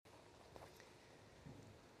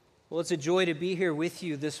Well, it's a joy to be here with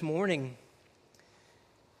you this morning.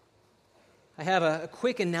 I have a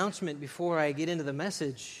quick announcement before I get into the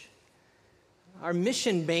message. Our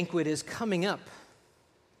mission banquet is coming up.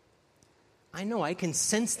 I know, I can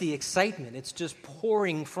sense the excitement. It's just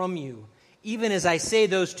pouring from you. Even as I say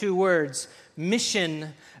those two words,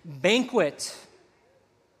 mission banquet.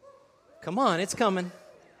 Come on, it's coming.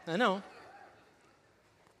 I know.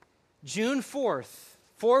 June 4th,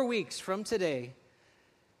 4 weeks from today,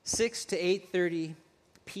 6 to 8:30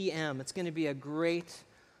 p.m. It's going to be a great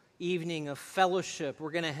evening of fellowship. We're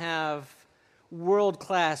going to have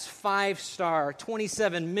world-class, 5-star,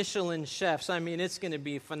 27 Michelin chefs. I mean, it's going to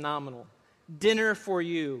be phenomenal. Dinner for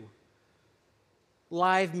you.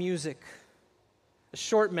 Live music. A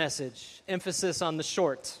short message. Emphasis on the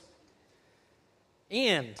short.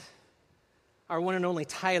 And our one and only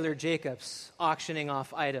Tyler Jacobs auctioning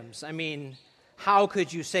off items. I mean, how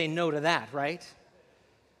could you say no to that, right?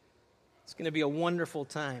 It's going to be a wonderful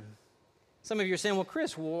time. Some of you are saying, well,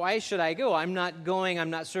 Chris, why should I go? I'm not going. I'm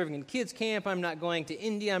not serving in kids camp. I'm not going to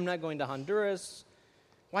India. I'm not going to Honduras.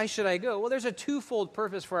 Why should I go? Well, there's a twofold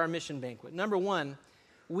purpose for our mission banquet. Number one,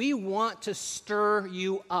 we want to stir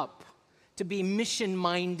you up, to be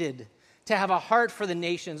mission-minded, to have a heart for the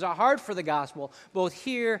nations, a heart for the gospel, both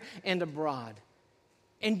here and abroad.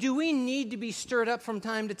 And do we need to be stirred up from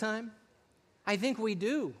time to time? I think we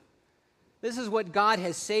do. This is what God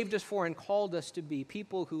has saved us for and called us to be,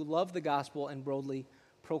 people who love the gospel and boldly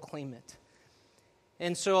proclaim it.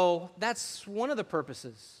 And so that's one of the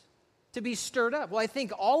purposes, to be stirred up. Well, I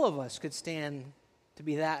think all of us could stand to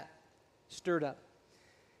be that stirred up.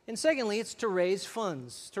 And secondly, it's to raise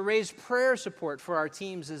funds, to raise prayer support for our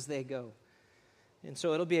teams as they go. And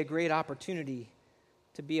so it'll be a great opportunity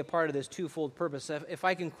to be a part of this twofold purpose. If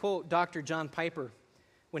I can quote Dr. John Piper,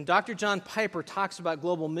 when Dr. John Piper talks about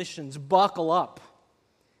global missions, buckle up.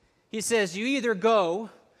 He says, you either go,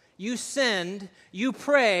 you send, you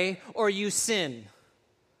pray, or you sin.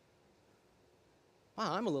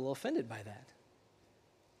 Wow, I'm a little offended by that.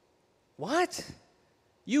 What?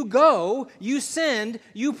 You go, you send,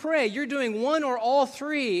 you pray. You're doing one or all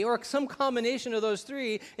three, or some combination of those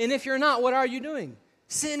three. And if you're not, what are you doing?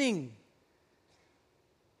 Sinning.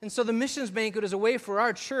 And so the missions banquet is a way for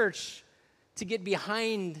our church to get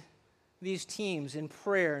behind these teams in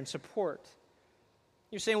prayer and support.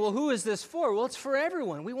 You're saying, well, who is this for? Well, it's for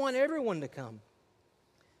everyone. We want everyone to come.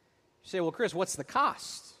 You say, well, Chris, what's the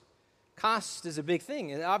cost? Cost is a big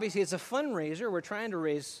thing. Obviously, it's a fundraiser. We're trying to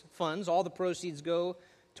raise funds. All the proceeds go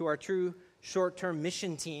to our true short-term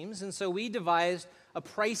mission teams. And so we devised a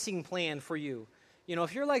pricing plan for you. You know,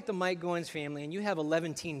 if you're like the Mike Goins family and you have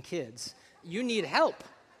 11 teen kids, you need help.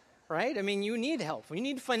 Right? I mean, you need help. You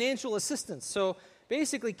need financial assistance. So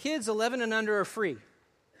basically, kids 11 and under are free.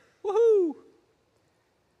 Woohoo!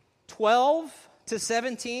 12 to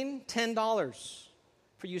 17, $10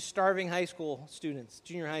 for you starving high school students,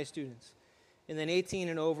 junior high students. And then 18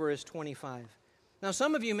 and over is $25. Now,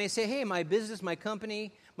 some of you may say, hey, my business, my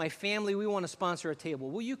company, my family, we want to sponsor a table.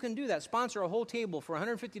 Well, you can do that. Sponsor a whole table for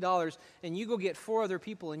 $150, and you go get 4 other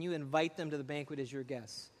people, and you invite them to the banquet as your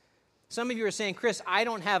guests. Some of you are saying, Chris, I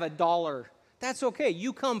don't have $1. That's okay.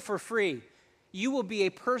 You come for free. You will be a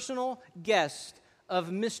personal guest of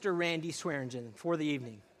Mr. Randy Swearingen for the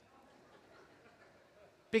evening.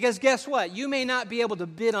 Because guess what? You may not be able to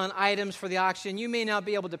bid on items for the auction. You may not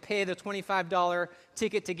be able to pay the $25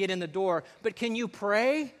 ticket to get in the door. But can you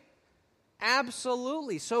pray?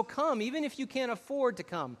 Absolutely. So come. Even if you can't afford to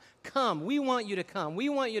come, come. We want you to come. We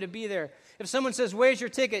want you to be there. If someone says, where's your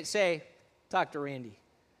ticket? Say, talk to Randy.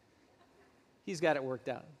 He's got it worked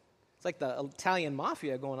out. It's like the Italian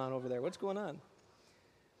mafia going on over there. What's going on?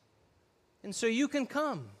 And so you can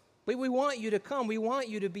come. But we want you to come. We want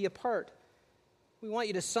you to be a part. We want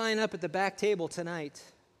you to sign up at the back table tonight,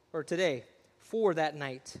 or today, for that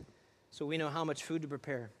night, so we know how much food to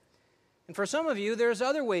prepare. And for some of you, there's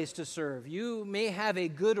other ways to serve. You may have a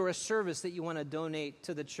good or a service that you want to donate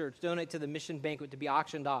to the church, donate to the mission banquet to be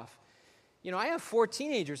auctioned off. You know, I have 4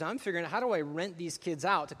 teenagers. I'm figuring out, how do I rent these kids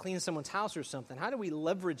out to clean someone's house or something? How do we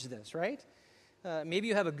leverage this, right? Maybe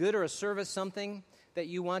you have a good or a service, something that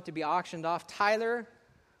you want to be auctioned off. Tyler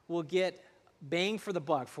will get bang for the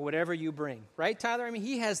buck for whatever you bring. Right, Tyler? I mean,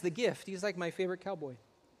 he has the gift. He's like my favorite cowboy.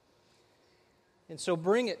 And so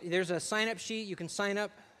bring it. There's a sign-up sheet. You can sign up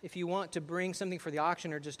if you want to bring something for the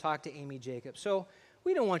auction, or just talk to Amy Jacobs. So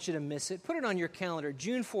we don't want you to miss it. Put it on your calendar.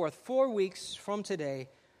 June 4th, 4 weeks from today.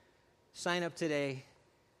 Sign up today,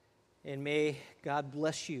 and may God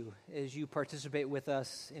bless you as you participate with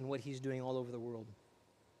us in what he's doing all over the world.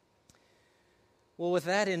 Well, with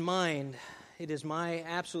that in mind, it is my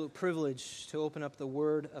absolute privilege to open up the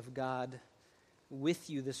Word of God with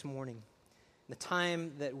you this morning, the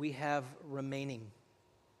time that we have remaining.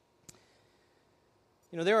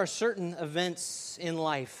 You know, there are certain events in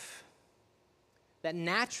life that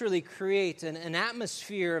naturally create an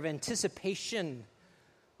atmosphere of anticipation,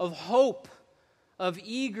 of hope, of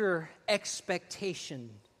eager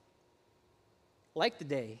expectation. Like the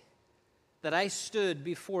day that I stood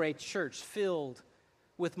before a church filled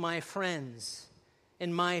with my friends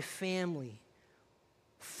and my family,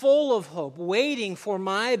 full of hope, waiting for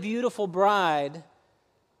my beautiful bride.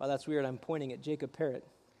 Well, that's weird, I'm pointing at Jacob Parrott.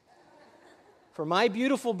 For my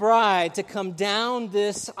beautiful bride to come down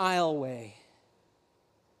this aisleway. I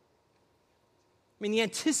mean, the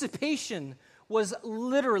anticipation was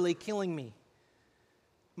literally killing me.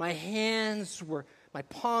 My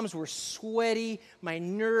palms were sweaty, my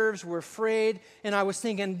nerves were frayed, and I was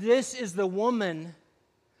thinking, this is the woman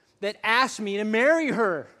that asked me to marry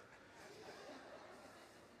her.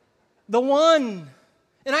 The one.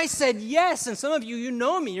 And I said yes, and some of you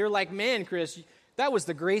know me, you're like, man, Chris, that was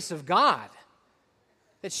the grace of God,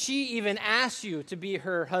 that she even asked you to be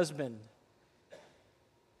her husband.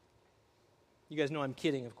 You guys know I'm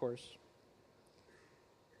kidding, of course.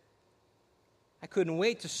 I couldn't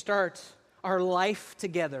wait to start our life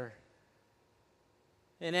together.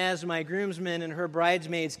 And as my groomsmen and her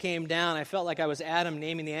bridesmaids came down, I felt like I was Adam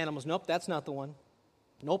naming the animals. Nope, that's not the one.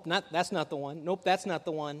 Nope, that's not the one. Nope, that's not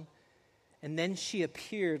the one. And then she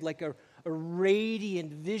appeared like a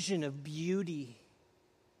radiant vision of beauty.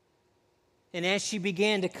 And as she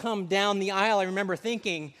began to come down the aisle, I remember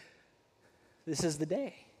thinking, this is the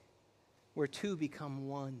day where two become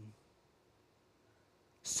one.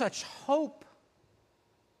 Such hope.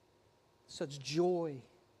 Such joy.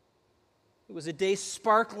 It was a day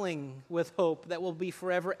sparkling with hope that will be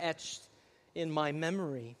forever etched in my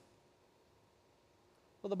memory.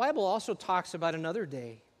 Well, the Bible also talks about another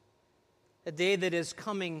day, a day that is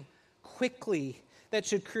coming quickly, that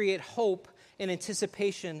should create hope and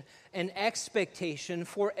anticipation and expectation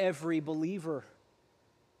for every believer.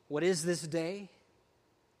 What is this day?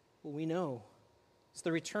 Well, we know. It's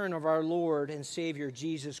the return of our Lord and Savior,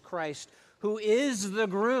 Jesus Christ, who is the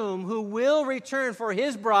groom, who will return for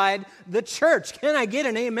his bride, the church. Can I get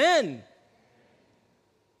an amen?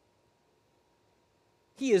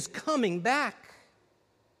 He is coming back.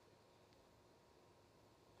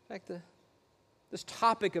 In fact, this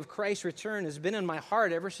topic of Christ's return has been in my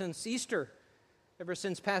heart ever since Easter, ever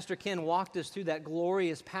since Pastor Ken walked us through that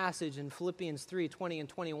glorious passage in Philippians 3:20 and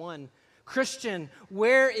 21. Christian,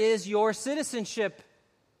 where is your citizenship?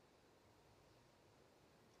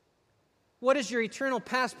 What does your eternal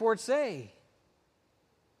passport say?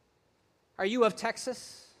 Are you of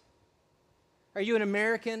Texas? Are you an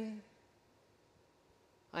American?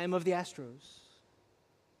 I am of the Astros.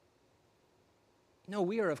 No,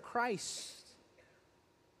 we are of Christ.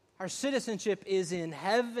 Our citizenship is in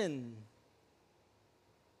heaven.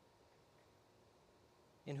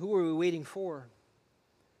 And who are we waiting for?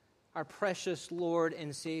 Our precious Lord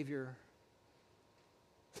and Savior.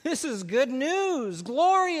 This is good news,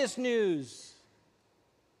 glorious news.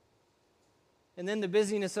 And then the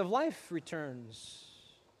busyness of life returns.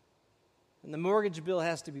 And the mortgage bill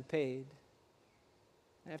has to be paid.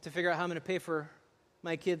 I have to figure out how I'm going to pay for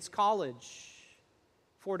my kids' college.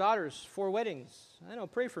 4 daughters, 4 weddings. I know,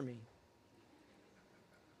 pray for me.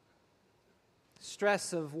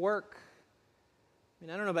 Stress of work. I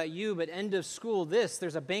mean, I don't know about you, but end of school this,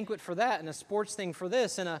 there's a banquet for that, and a sports thing for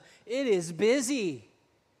this, and it is busy.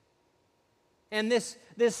 And this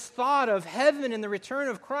thought of heaven and the return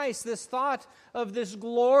of Christ, this thought of this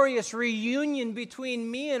glorious reunion between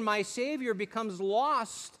me and my Savior becomes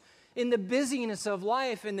lost in the busyness of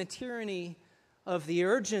life and the tyranny of the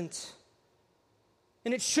urgent.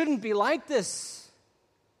 And it shouldn't be like this.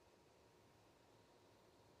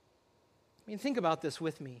 I mean, think about this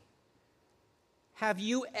with me. Have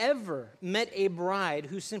you ever met a bride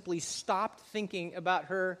who simply stopped thinking about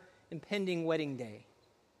her impending wedding day?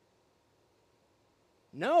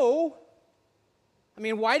 No. I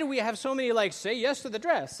mean, why do we have so many, say yes to the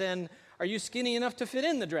dress? And are you skinny enough to fit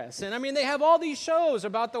in the dress? And I mean, they have all these shows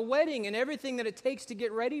about the wedding and everything that it takes to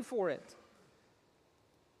get ready for it.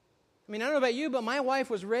 I mean, I don't know about you, but my wife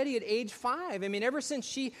was ready at age 5. I mean, ever since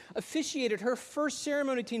she officiated her first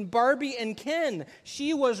ceremony between Barbie and Ken,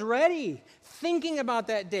 she was ready, thinking about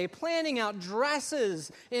that day, planning out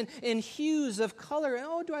dresses in hues of color.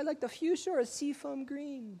 Oh, do I like the fuchsia or a seafoam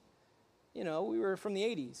green? You know, we were from the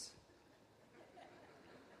 80s.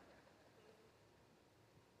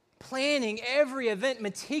 Planning every event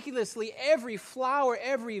meticulously, every flower,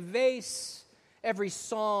 every vase, every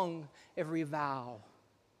song, every vow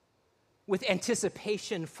with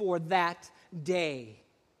anticipation for that day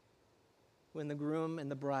when the groom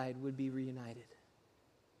and the bride would be reunited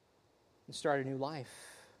and start a new life.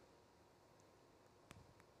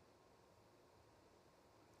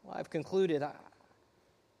 Well, I've concluded,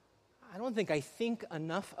 I don't think I think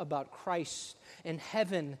enough about Christ and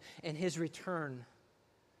heaven and his return.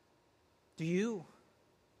 Do you?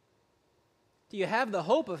 Do you have the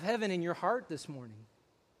hope of heaven in your heart this morning?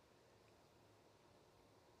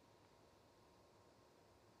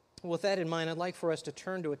 With that in mind, I'd like for us to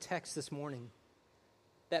turn to a text this morning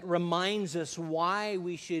that reminds us why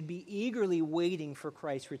we should be eagerly waiting for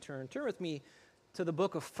Christ's return. Turn with me to the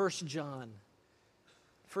book of 1 John.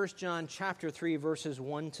 1 John chapter 3, verses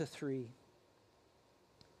 1 to 3.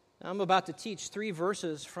 Now, I'm about to teach 3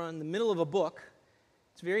 verses from the middle of a book.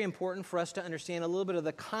 It's very important for us to understand a little bit of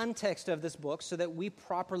the context of this book so that we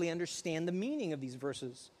properly understand the meaning of these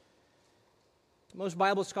verses. Most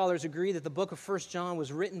Bible scholars agree that the book of 1 John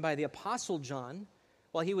was written by the Apostle John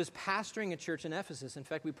while he was pastoring a church in Ephesus. In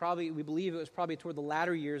fact, we believe it was probably toward the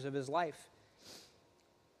latter years of his life.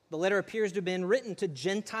 The letter appears to have been written to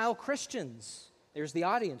Gentile Christians. There's the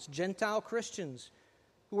audience, Gentile Christians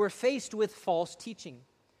who were faced with false teaching,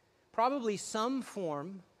 probably some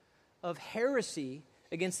form of heresy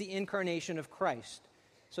against the incarnation of Christ.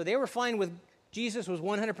 So they were fine with Jesus was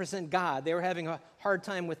 100% God. They were having a hard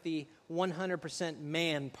time with the 100%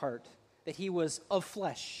 man part, that he was of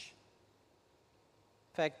flesh.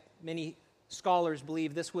 In fact, many scholars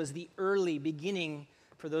believe this was the early beginning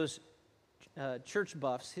for those church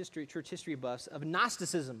history buffs, of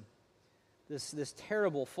Gnosticism, this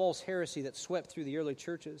terrible false heresy that swept through the early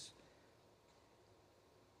churches.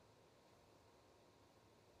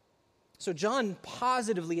 So John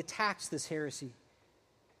positively attacks this heresy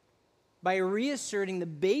by reasserting the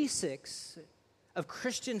basics of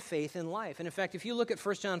Christian faith and life. And in fact, if you look at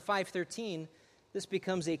 1 John 5:13, this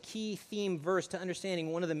becomes a key theme verse to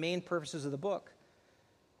understanding one of the main purposes of the book.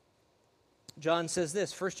 John says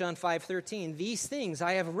this, 1 John 5:13, "These things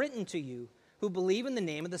I have written to you who believe in the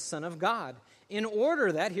name of the Son of God, in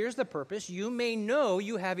order that," here's the purpose, "you may know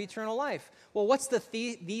you have eternal life." Well, what's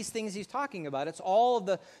these things he's talking about? It's all of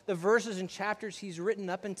the verses and chapters he's written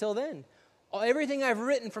up until then. Everything I've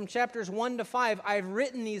written from chapters 1 to 5, I've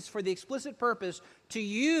written these for the explicit purpose to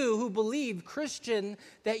you who believe, Christian,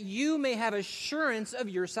 that you may have assurance of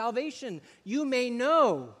your salvation. You may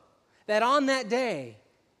know that on that day,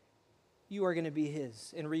 you are going to be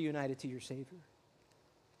his and reunited to your Savior.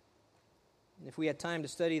 And if we had time to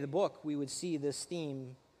study the book, we would see this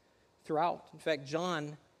theme throughout. In fact,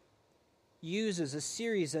 John uses a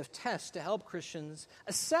series of tests to help Christians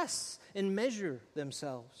assess and measure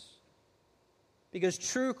themselves. Because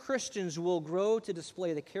true Christians will grow to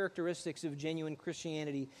display the characteristics of genuine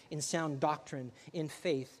Christianity in sound doctrine, in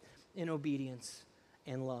faith, in obedience,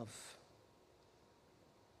 and love.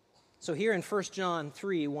 So here in 1 John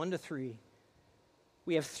 3, 1 to 3,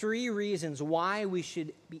 we have 3 reasons why we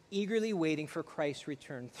should be eagerly waiting for Christ's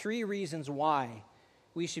return. 3 reasons why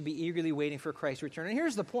we should be eagerly waiting for Christ's return. And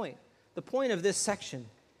here's the point. The point of this section.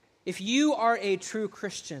 If you are a true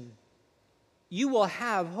Christian, you will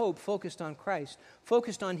have hope focused on Christ,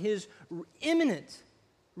 focused on his imminent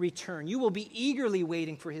return. You will be eagerly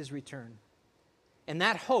waiting for his return. And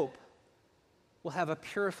that hope will have a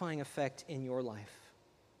purifying effect in your life.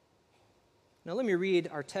 Now let me read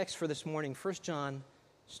our text for this morning, 1 John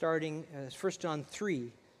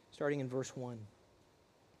 3, starting in verse 1.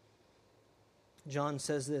 John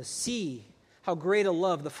says this, "See how great a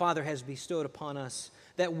love the Father has bestowed upon us,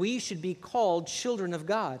 that we should be called children of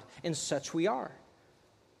God, and such we are.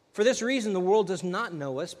 For this reason the world does not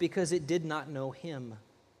know us, because it did not know him.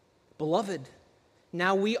 Beloved,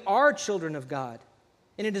 now we are children of God,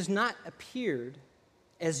 and it has not appeared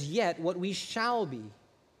as yet what we shall be.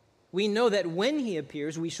 We know that when he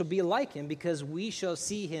appears, we shall be like him, because we shall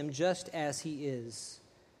see him just as he is.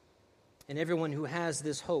 And everyone who has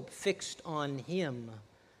this hope fixed on him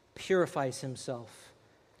purifies himself,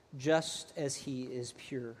 just as he is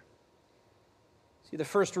pure." See, the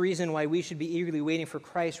first reason why we should be eagerly waiting for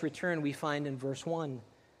Christ's return we find in verse 1.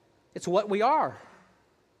 It's what we are.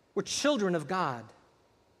 We're children of God.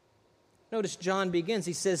 Notice John begins,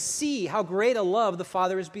 he says, "See how great a love the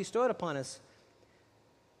Father has bestowed upon us."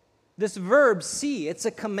 This verb, see, it's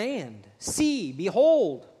a command. See,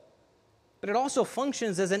 behold. But it also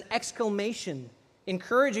functions as an exclamation,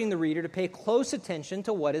 encouraging the reader to pay close attention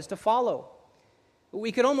to what is to follow.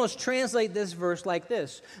 We could almost translate this verse like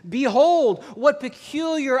this: "Behold, what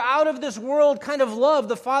peculiar, out-of-this-world kind of love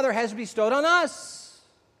the Father has bestowed on us."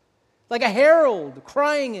 Like a herald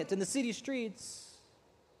crying it in the city streets.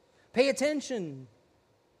 Pay attention.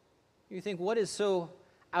 You think, what is so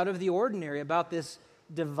out of the ordinary about this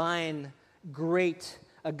divine, great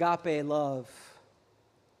agape love?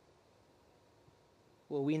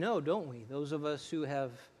 Well, we know, don't we? Those of us who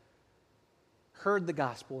have heard the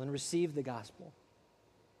gospel and received the gospel,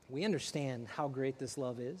 we understand how great this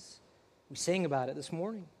love is. We sang about it this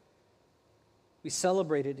morning. We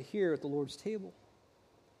celebrated here at the Lord's table.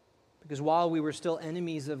 Because while we were still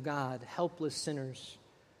enemies of God, helpless sinners,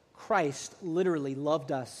 Christ literally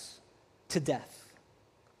loved us to death.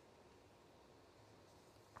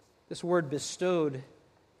 This word bestowed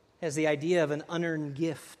has the idea of an unearned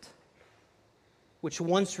gift, which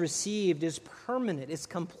once received is permanent, it's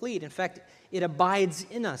complete. In fact, it abides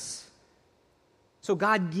in us. So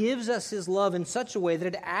God gives us His love in such a way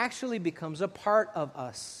that it actually becomes a part of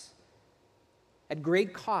us. At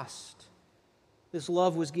great cost, this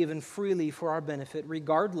love was given freely for our benefit,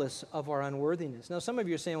 regardless of our unworthiness. Now, some of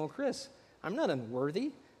you are saying, well, Chris, I'm not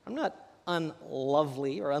unworthy. I'm not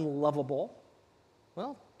unlovely or unlovable.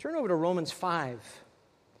 Well, turn over to Romans 5.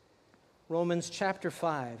 Romans chapter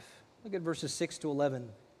 5. Look at verses 6 to 11.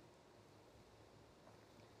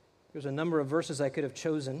 There's a number of verses I could have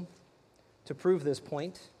chosen to prove this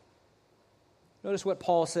point. Notice what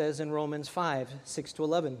Paul says in Romans 5, 6 to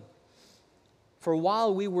 11. For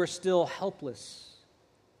while we were still helpless,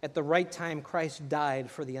 at the right time Christ died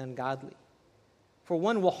for the ungodly. For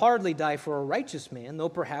one will hardly die for a righteous man, though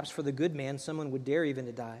perhaps for the good man someone would dare even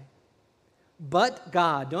to die. But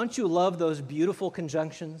God, don't you love those beautiful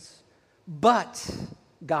conjunctions? But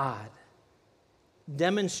God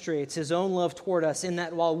demonstrates His own love toward us in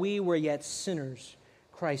that while we were yet sinners,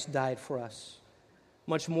 Christ died for us.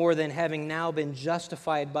 Much more than having now been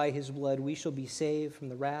justified by His blood, we shall be saved from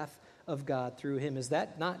the wrath of God through Him. Is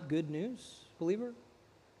that not good news, believer?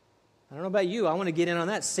 I don't know about you. I want to get in on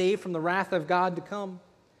that. Saved from the wrath of God to come.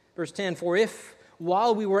 Verse 10, for if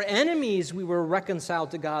while we were enemies, we were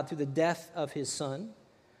reconciled to God through the death of His Son,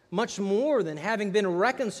 much more than having been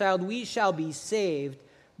reconciled, we shall be saved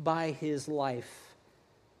by His life.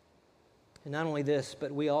 And not only this,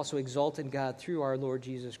 but we also exalted God through our Lord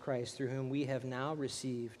Jesus Christ, through whom we have now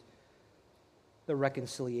received the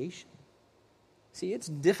reconciliation. See, it's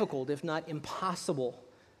difficult, if not impossible,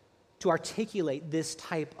 to articulate this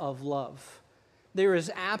type of love. There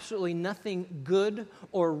is absolutely nothing good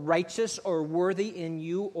or righteous or worthy in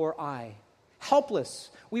you or I.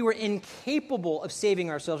 Helpless. We were incapable of saving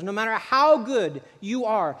ourselves. No matter how good you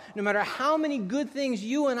are, no matter how many good things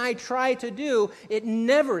you and I try to do, it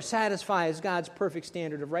never satisfies God's perfect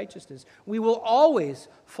standard of righteousness. We will always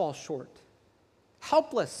fall short.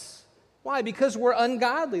 Helpless. Why? Because we're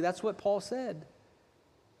ungodly. That's what Paul said.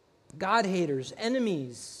 God-haters,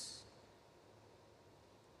 enemies.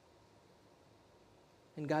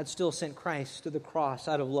 And God still sent Christ to the cross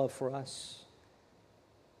out of love for us.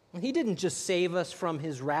 He didn't just save us from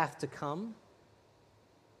His wrath to come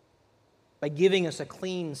by giving us a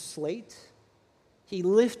clean slate. He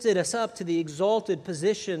lifted us up to the exalted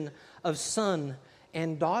position of son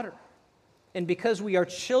and daughter. And because we are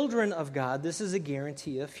children of God, this is a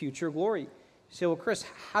guarantee of future glory. You say, well, Chris,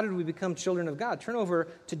 how did we become children of God? Turn over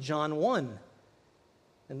to John 1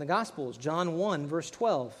 in the Gospels. John 1, verse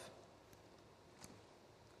 12.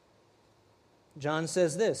 John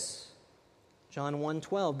says this, John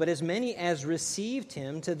 1:12, but as many as received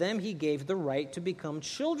Him, to them He gave the right to become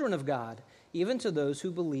children of God, even to those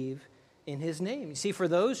who believe in His name. You see, for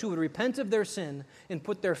those who would repent of their sin and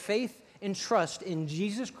put their faith and trust in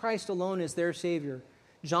Jesus Christ alone as their Savior,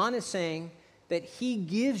 John is saying that He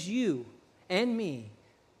gives you and me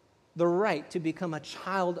the right to become a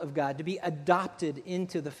child of God, to be adopted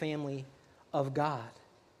into the family of God.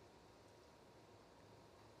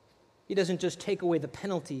 He doesn't just take away the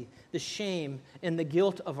penalty, the shame, and the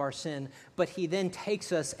guilt of our sin, but He then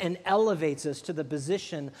takes us and elevates us to the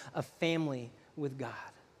position of family with God.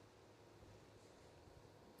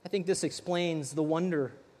 I think this explains the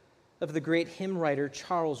wonder of the great hymn writer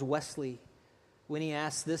Charles Wesley when he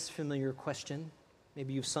asked this familiar question.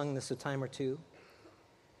 Maybe you've sung this a time or two.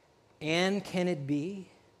 And can it be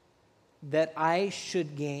that I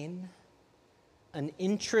should gain an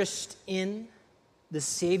interest in the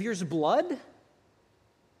Savior's blood?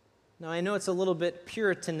 Now, I know it's a little bit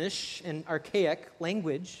Puritanish and archaic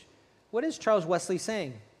language. What is Charles Wesley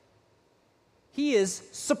saying? He is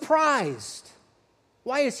surprised.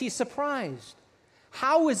 Why is he surprised?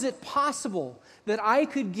 How is it possible that I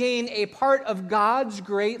could gain a part of God's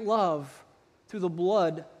great love through the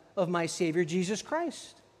blood of my Savior, Jesus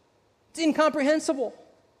Christ? It's incomprehensible.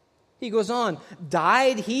 He goes on,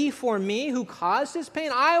 died he for me who caused his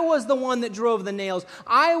pain? I was the one that drove the nails.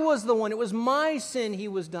 I was the one. It was my sin he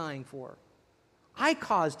was dying for. I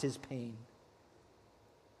caused his pain.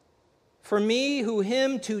 For me, who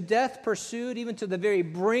him to death pursued, even to the very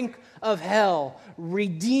brink of hell,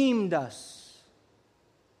 redeemed us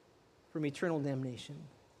from eternal damnation.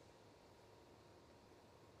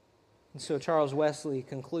 And so Charles Wesley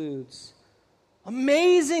concludes,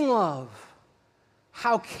 amazing love,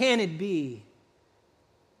 how can it be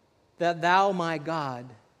that thou, my God,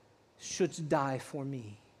 shouldst die for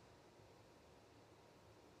me?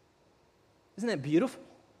 Isn't that beautiful?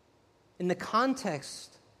 In the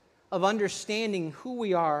context of understanding who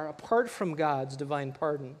we are apart from God's divine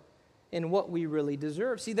pardon and what we really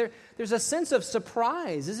deserve. See, there's a sense of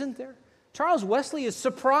surprise, isn't there? Charles Wesley is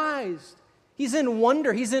surprised. He's in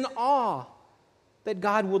wonder. He's in awe that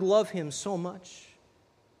God would love him so much.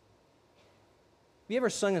 Have you ever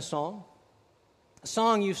sung a song? A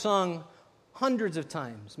song you've sung hundreds of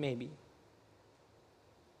times, maybe.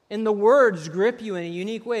 And the words grip you in a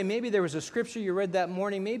unique way. Maybe there was a scripture you read that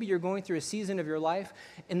morning. Maybe you're going through a season of your life,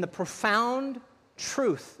 and the profound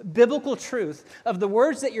truth, biblical truth of the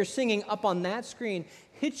words that you're singing up on that screen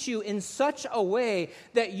hits you in such a way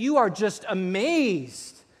that you are just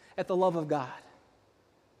amazed at the love of God.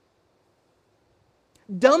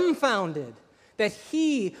 Dumbfounded that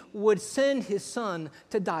He would send His Son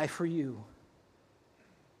to die for you.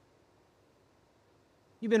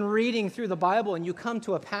 You've been reading through the Bible and you come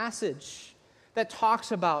to a passage that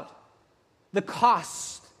talks about the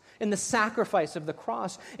cost and the sacrifice of the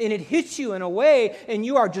cross, and it hits you in a way and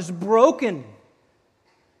you are just broken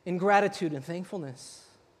in gratitude and thankfulness.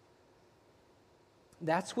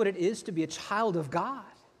 That's what it is to be a child of God,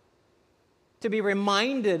 to be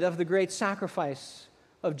reminded of the great sacrifice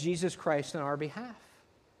of Jesus Christ on our behalf.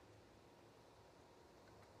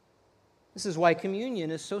 This is why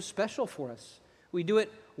communion is so special for us. We do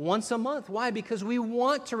it once a month. Why? Because we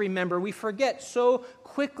want to remember. We forget so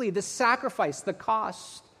quickly the sacrifice, the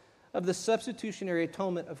cost of the substitutionary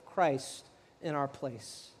atonement of Christ in our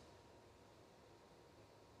place.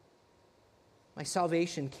 My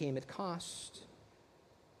salvation came at cost.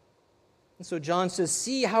 And so John says,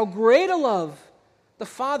 see how great a love the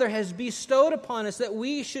Father has bestowed upon us that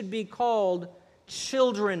we should be called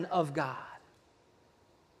children of God.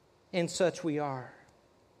 And such we are.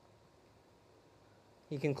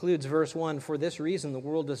 He concludes verse 1, for this reason the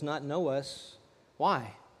world does not know us.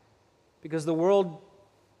 Why? Because the world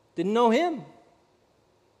didn't know Him.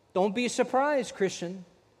 Don't be surprised, Christian,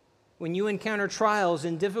 when you encounter trials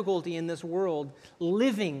and difficulty in this world,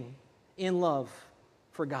 living in love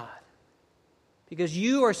for God. Because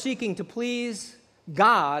you are seeking to please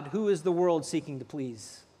God, who is the world seeking to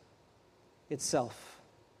please itself.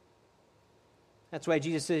 That's why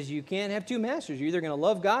Jesus says you can't have two masters. You're either going to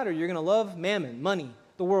love God or you're going to love mammon, money,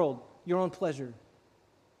 the world, your own pleasure.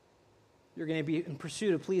 You're going to be in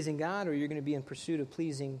pursuit of pleasing God or you're going to be in pursuit of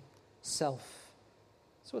pleasing self.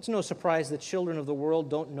 So it's no surprise that children of the world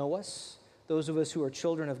don't know us, those of us who are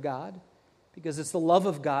children of God, because it's the love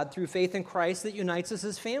of God through faith in Christ that unites us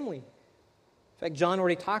as family. In fact, John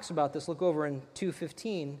already talks about this. Look over in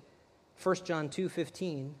 2:15, 1 John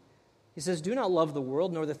 2:15. He says, do not love the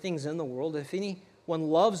world, nor the things in the world. If anyone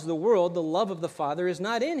loves the world, the love of the Father is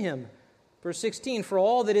not in him. Verse 16, for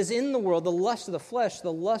all that is in the world, the lust of the flesh,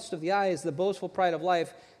 the lust of the eyes, the boastful pride of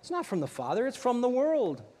life, it's not from the Father, it's from the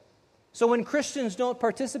world. So when Christians don't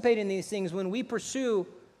participate in these things, when we pursue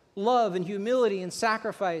love and humility and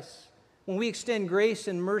sacrifice, when we extend grace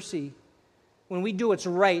and mercy, when we do what's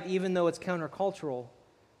right, even though it's countercultural,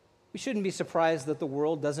 we shouldn't be surprised that the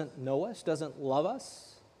world doesn't know us, doesn't love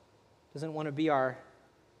us, doesn't want to be our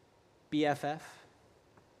BFF.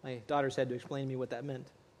 My daughters had to explain to me what that meant.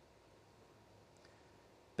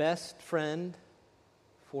 Best friend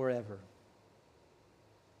forever.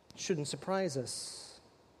 Shouldn't surprise us.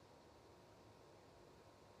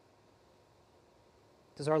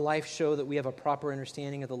 Does our life show that we have a proper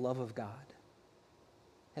understanding of the love of God?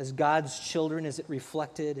 As God's children, is it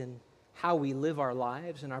reflected in how we live our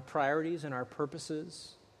lives and our priorities and our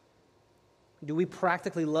purposes? Do we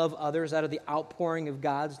practically love others out of the outpouring of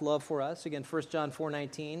God's love for us? Again, 1 John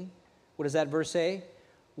 4:19. What does that verse say?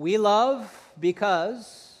 We love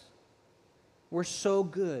because we're so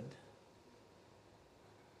good.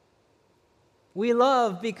 We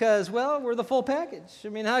love because, well, we're the full package. I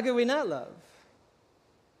mean, how could we not love?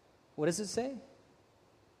 What does it say?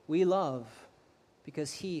 We love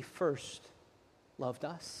because He first loved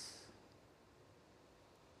us.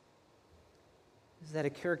 Is that a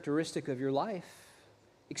characteristic of your life?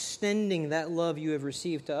 extending that love you have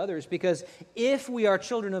received to others. Because if we are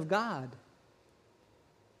children of God,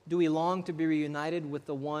 do we long to be reunited with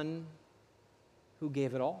the one who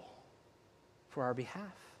gave it all for our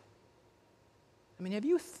behalf? I mean, have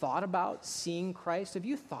you thought about seeing Christ? Have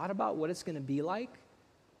you thought about what it's going to be like?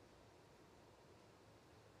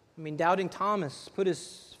 I mean, doubting Thomas put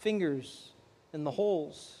his fingers in the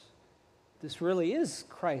holes. This really is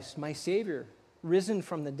Christ, my Savior, risen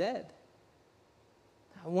from the dead.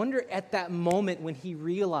 I wonder at that moment when he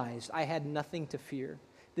realized I had nothing to fear.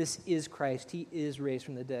 This is Christ. He is raised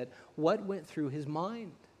from the dead. What went through his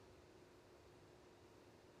mind?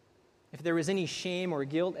 If there was any shame or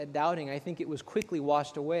guilt at doubting, I think it was quickly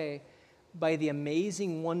washed away by the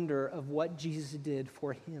amazing wonder of what Jesus did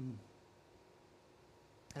for him.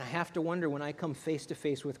 And I have to wonder, when I come face to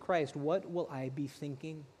face with Christ, what will I be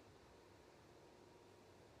thinking?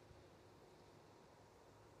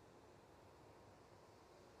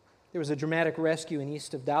 There was a dramatic rescue in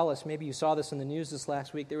east of Dallas. Maybe you saw this in the news this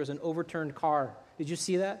last week. There was an overturned car. Did you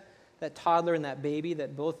see that? That toddler and that baby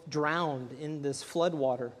that both drowned in this flood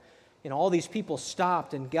water. And all these people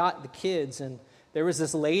stopped and got the kids. And there was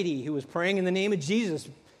this lady who was praying in the name of Jesus.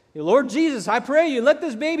 Lord Jesus, I pray you, let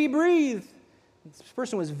this baby breathe. This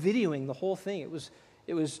person was videoing the whole thing.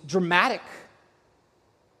 It was dramatic.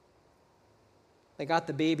 They got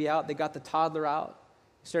the baby out. They got the toddler out.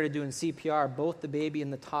 Started doing CPR. Both the baby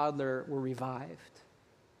and the toddler were revived.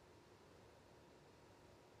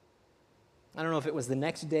 I don't know if it was the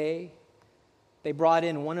next day. They brought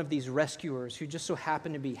in one of these rescuers who just so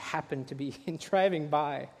happened to be driving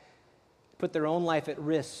by, put their own life at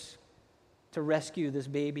risk to rescue this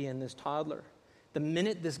baby and this toddler. The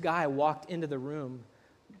minute this guy walked into the room,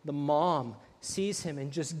 the mom sees him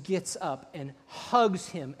and just gets up and hugs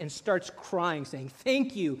him and starts crying, saying,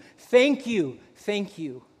 "Thank you, thank you, thank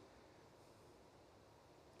you."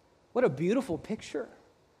 What a beautiful picture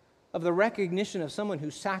of the recognition of someone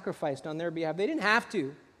who sacrificed on their behalf. They didn't have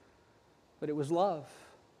to, but it was love.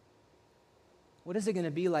 What is it going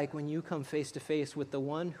to be like when you come face to face with the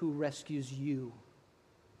one who rescues you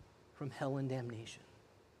from hell and damnation?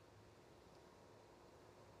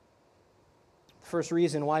 First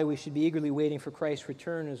reason why we should be eagerly waiting for Christ's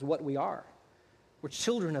return is what we are. We're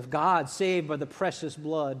children of God, saved by the precious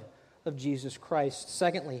blood of Jesus Christ.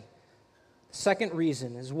 Secondly, the second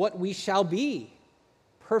reason is what we shall be,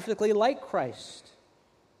 perfectly like Christ.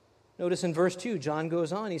 Notice in verse 2, John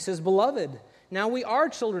goes on. He says, "Beloved, now we are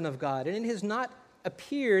children of God, and it has not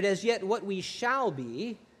appeared as yet what we shall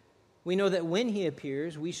be. We know that when he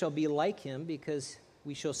appears, we shall be like him, because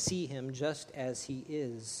we shall see him just as he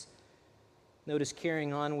is." Notice,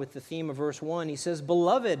 carrying on with the theme of verse 1, he says,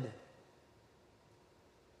 "Beloved."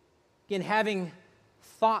 Again, having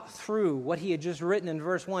thought through what he had just written in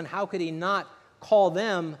verse 1, how could he not call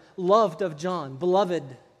them loved of John,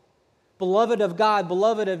 beloved, beloved of God,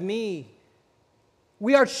 beloved of me?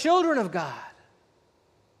 We are children of God.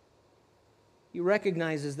 He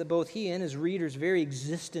recognizes that both he and his readers' very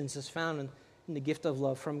existence is found in the gift of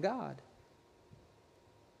love from God.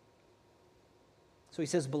 So he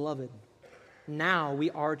says, "Beloved." Now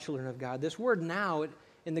we are children of God. This word "now,"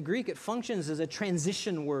 in the Greek, it functions as a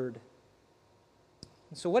transition word.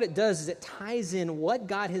 And so what it does is it ties in what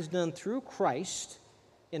God has done through Christ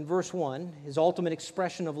in verse 1, his ultimate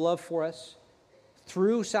expression of love for us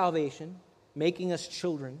through salvation, making us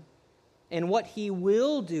children, and what he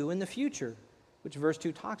will do in the future, which verse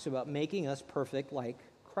 2 talks about, making us perfect like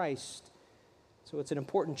Christ. So it's an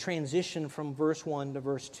important transition from verse 1 to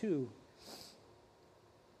verse 2.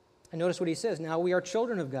 And notice what he says, "Now we are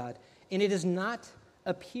children of God, and it has not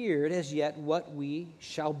appeared as yet what we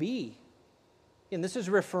shall be." And this is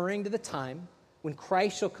referring to the time when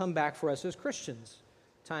Christ shall come back for us as Christians,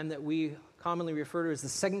 time that we commonly refer to as the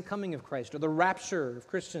second coming of Christ, or the rapture of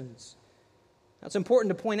Christians. Now, it's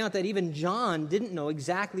important to point out that even John didn't know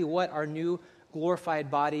exactly what our new glorified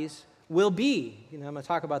bodies will be. I'm going to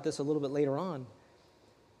talk about this a little bit later on.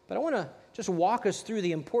 But I want to just walk us through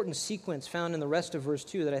the important sequence found in the rest of verse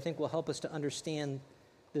 2 that I think will help us to understand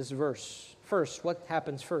this verse. First, what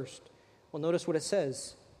happens first? Well, notice what it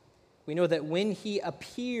says. We know that when he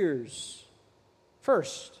appears,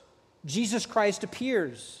 first, Jesus Christ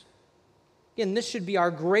appears. Again, this should be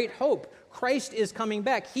our great hope. Christ is coming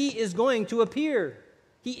back. He is going to appear.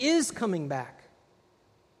 He is coming back.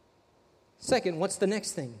 Second, what's the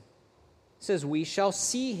next thing? It says, we shall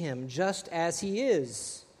see him just as he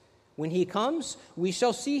is. When he comes, we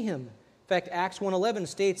shall see him. In fact, Acts 1:11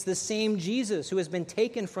 states, the same Jesus who has been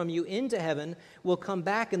taken from you into heaven will come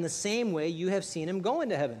back in the same way you have seen him go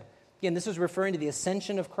into heaven. Again, this is referring to the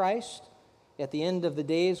ascension of Christ at the end of the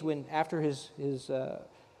days when, after his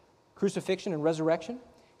crucifixion and resurrection,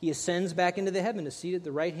 he ascends back into the heaven to seat at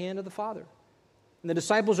the right hand of the Father. And the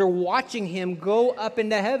disciples are watching him go up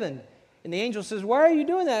into heaven. And the angel says, why are you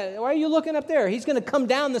doing that? Why are you looking up there? He's going to come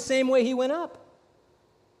down the same way he went up.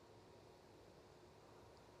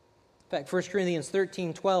 In fact, 1 Corinthians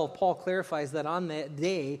 13:12, Paul clarifies that on that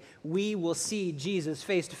day, we will see Jesus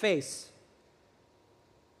face to face.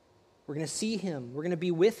 We're going to see him. We're going to be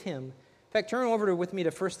with him. In fact, turn over with me to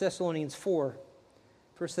 1 Thessalonians 4.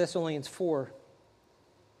 1 Thessalonians 4.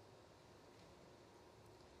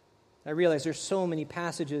 I realize there's so many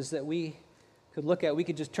passages that we could look at. We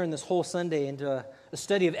could just turn this whole Sunday into a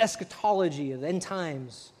study of eschatology, of end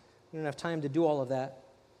times. We don't have time to do all of that.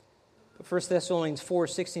 But 1 Thessalonians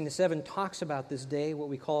 4:16-7 talks about this day, what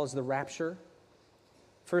we call as the rapture.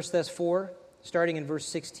 1 Thess 4, starting in verse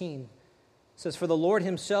 16, says, "For the Lord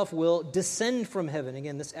himself will descend from heaven."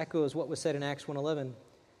 Again, this echoes what was said in Acts 1:11.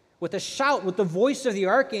 "With a shout, with the voice of the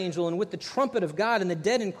archangel, and with the trumpet of God, and the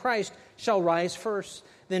dead in Christ shall rise first.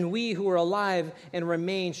 Then we who are alive and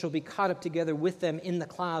remain shall be caught up together with them in the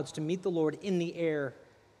clouds to meet the Lord in the air,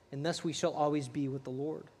 and thus we shall always be with the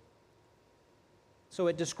Lord." So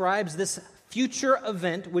it describes this future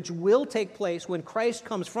event which will take place when Christ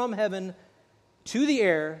comes from heaven to the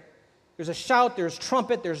air. There's a shout, there's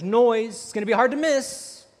trumpet, there's noise. It's going to be hard to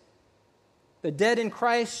miss. The dead in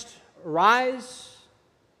Christ rise,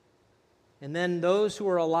 and then those who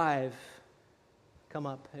are alive come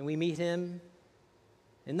up, and we meet him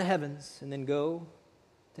in the heavens and then go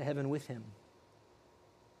to heaven with him.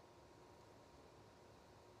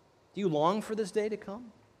 Do you long for this day to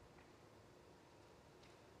come?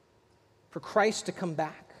 For Christ to come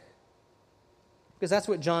back? Because that's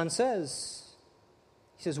what John says.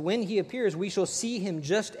 He says, when he appears, we shall see him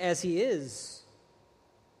just as he is.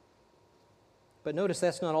 But notice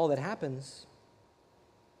that's not all that happens.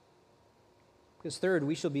 Because third,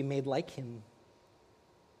 we shall be made like him.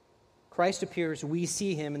 Christ appears, we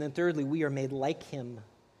see him, and then thirdly, we are made like him.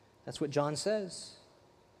 That's what John says.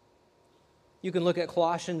 You can look at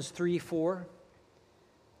Colossians 3:4.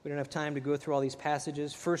 We don't have time to go through all these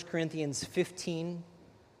passages. 1 Corinthians 15,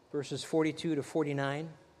 verses 42 to 49.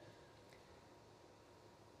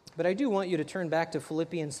 But I do want you to turn back to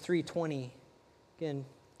Philippians 3:20. Again,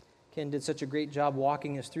 Ken did such a great job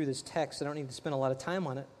walking us through this text, I don't need to spend a lot of time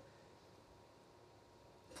on it.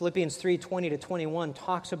 Philippians 3:20 to 21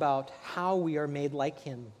 talks about how we are made like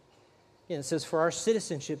him. Again, it says, "For our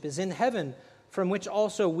citizenship is in heaven, from which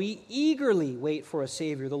also we eagerly wait for a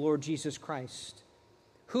Savior, the Lord Jesus Christ,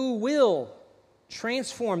 who will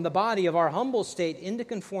transform the body of our humble state into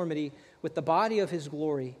conformity with the body of his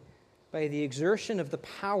glory by the exertion of the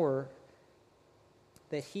power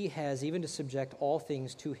that he has, even to subject all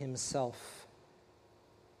things to himself."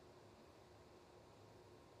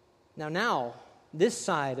 Now, this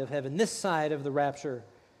side of heaven, this side of the rapture,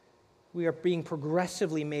 we are being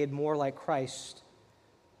progressively made more like Christ.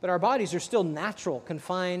 But our bodies are still natural,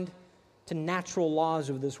 confined to natural laws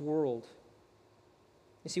of this world.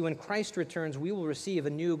 You see, when Christ returns, we will receive a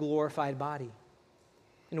new glorified body.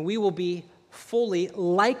 And we will be fully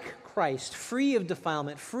like Christ, free of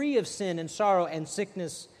defilement, free of sin and sorrow and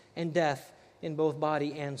sickness and death in both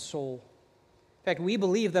body and soul. In fact, we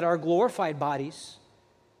believe that our glorified bodies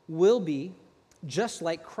will be just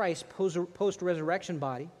like Christ's post-resurrection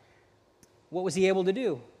body. What was he able to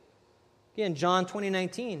do? Again, John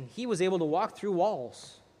 20:19, he was able to walk through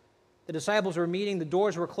walls. The disciples were meeting, the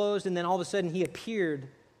doors were closed, and then all of a sudden he appeared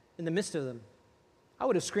in the midst of them. I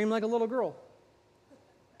would have screamed like a little girl.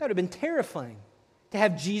 That would have been terrifying. To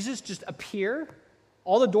have Jesus just appear,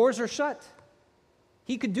 all the doors are shut.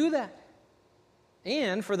 He could do that.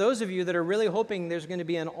 And for those of you that are really hoping there's going to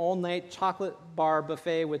be an all-night chocolate bar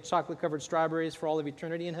buffet with chocolate-covered strawberries for all of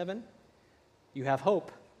eternity in heaven, you have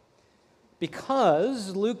hope.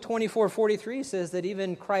 Because Luke 24:43 says that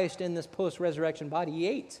even Christ in this post-resurrection body, he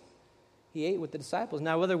ate. He ate with the disciples.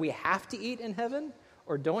 Now, whether we have to eat in heaven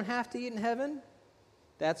or don't have to eat in heaven,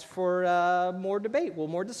 that's for more debate,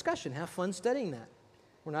 more discussion. Have fun studying that.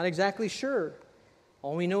 We're not exactly sure.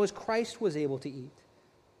 All we know is Christ was able to eat.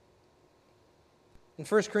 In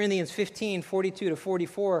 1 Corinthians 15:42 to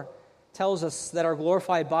 44 tells us that our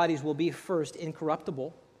glorified bodies will be first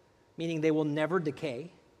incorruptible, meaning they will never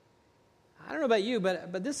decay. I don't know about you,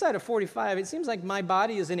 but this side of 45, it seems like my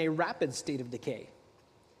body is in a rapid state of decay.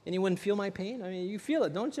 Anyone feel my pain? I mean, you feel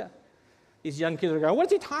it, don't you? These young kids are going,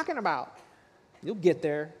 "What's he talking about?" You'll get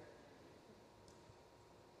there.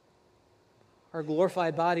 Our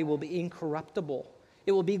glorified body will be incorruptible.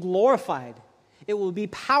 It will be glorified. It will be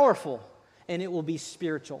powerful. And it will be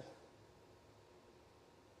spiritual.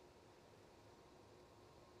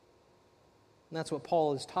 And that's what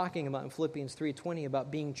Paul is talking about in Philippians 3:20, about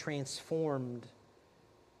being transformed.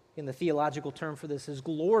 And the theological term for this is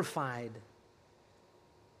glorified.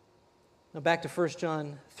 Now back to 1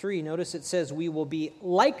 John 3, notice it says we will be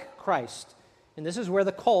like Christ. And this is where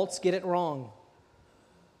the cults get it wrong.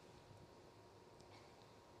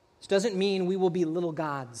 This doesn't mean we will be little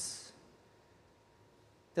gods.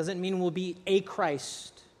 It doesn't mean we'll be a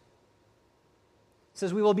Christ. It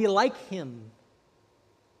says we will be like Him.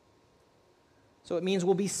 So it means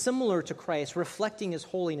we'll be similar to Christ, reflecting His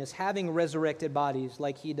holiness, having resurrected bodies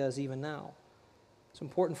like He does even now. It's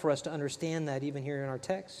important for us to understand that even here in our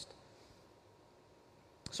text.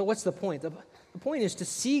 So what's the point? The point is to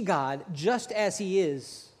see God just as He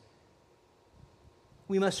is.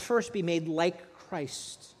 We must first be made like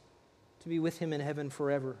Christ to be with Him in heaven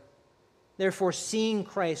forever. Therefore, seeing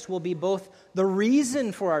Christ will be both the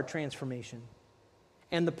reason for our transformation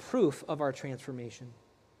and the proof of our transformation.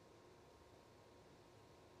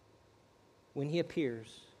 When He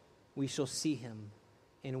appears, we shall see Him,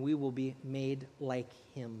 and we will be made like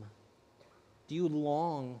Him. Do you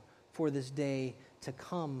long for this day to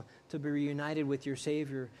come, to be reunited with your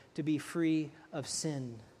Savior, to be free of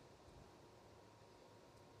sin?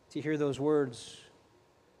 To hear those words,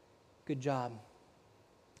 good job.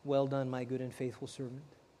 Well done, my good and faithful servant.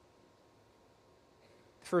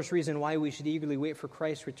 The first reason why we should eagerly wait for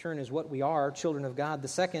Christ's return is what we are, children of God. The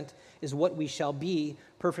second is what we shall be,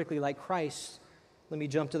 perfectly like Christ. Let me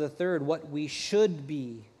jump to the third, what we should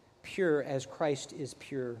be, pure as Christ is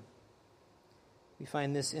pure. We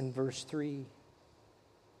find this in verse 3.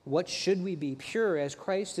 What should we be? Pure as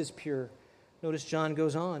Christ is pure. Notice John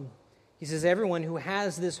goes on. He says, everyone who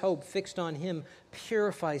has this hope fixed on Him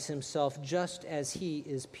purifies himself just as He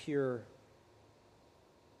is pure.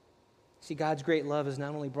 See, God's great love has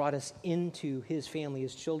not only brought us into His family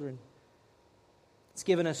as children, it's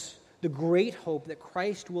given us the great hope that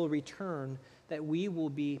Christ will return, that we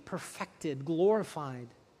will be perfected, glorified,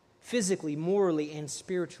 physically, morally, and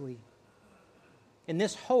spiritually. And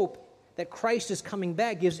this hope that Christ is coming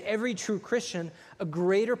back gives every true Christian a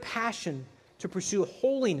greater passion to pursue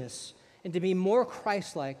holiness and to be more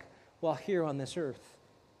Christ-like while here on this earth.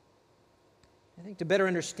 I think to better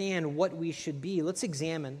understand what we should be, let's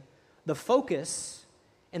examine the focus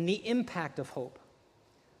and the impact of hope.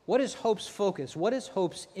 What is hope's focus? What is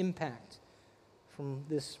hope's impact from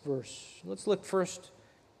this verse? Let's look first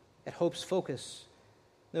at hope's focus.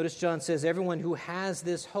 Notice John says, everyone who has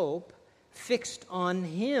this hope fixed on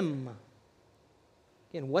Him.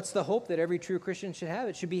 Again, what's the hope that every true Christian should have?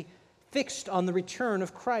 It should be fixed on the return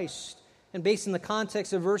of Christ. And based in the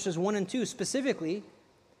context of verses 1 and 2, specifically,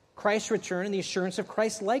 Christ's return and the assurance of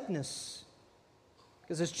Christ's likeness.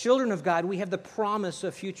 Because as children of God, we have the promise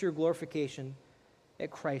of future glorification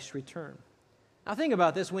at Christ's return. Now think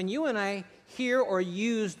about this. When you and I hear or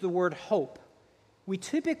use the word hope, we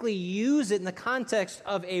typically use it in the context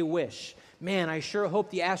of a wish. Man, I sure hope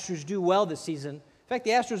the Astros do well this season. In fact,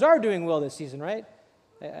 the Astros are doing well this season, right?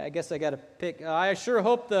 I guess I got to pick. I sure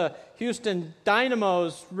hope the Houston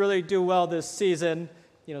Dynamos really do well this season.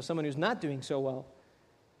 You know, someone who's not doing so well.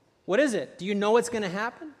 What is it? Do you know what's going to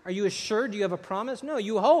happen? Are you assured? Do you have a promise? No,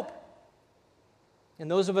 you hope. And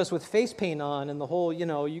those of us with face paint on and the whole,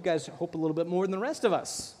 you guys hope a little bit more than the rest of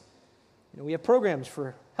us. We have programs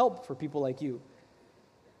for help for people like you.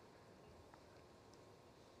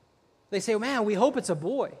 They say, man, we hope it's a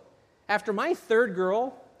boy. After my third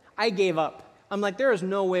girl, I gave up. I'm like, there is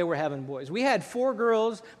no way we're having boys. We had 4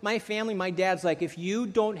 girls. My family, my dad's like, if you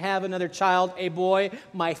don't have another child, a boy,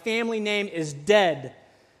 my family name is dead.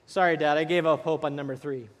 Sorry, Dad, I gave up hope on number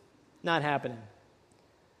 3. Not happening.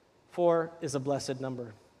 4 is a blessed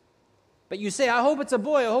number. But you say, I hope it's a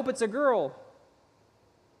boy, I hope it's a girl.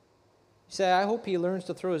 You say, I hope he learns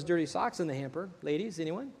to throw his dirty socks in the hamper. Ladies,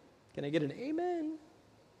 anyone? Can I get an amen?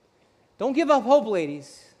 Don't give up hope,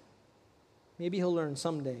 ladies. Maybe he'll learn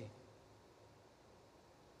someday.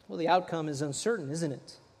 Well, the outcome is uncertain, isn't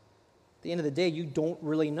it? At the end of the day, you don't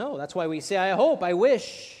really know. That's why we say, I hope, I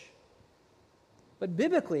wish. But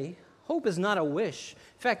biblically, hope is not a wish.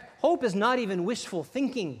 In fact, hope is not even wishful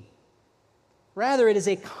thinking. Rather, it is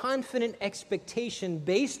a confident expectation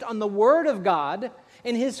based on the Word of God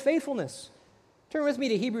and His faithfulness. Turn with me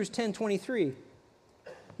to Hebrews 10:23.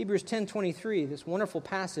 Hebrews 10:23, this wonderful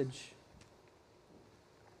passage.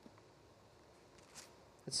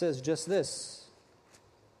 It says just this.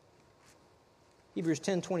 Hebrews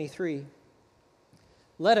 10:23.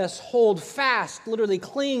 Let us hold fast, literally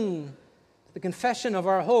cling to the confession of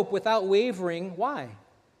our hope without wavering. Why?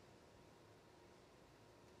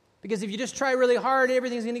 Because if you just try really hard,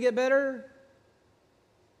 everything's going to get better?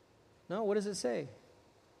 No, what does it say?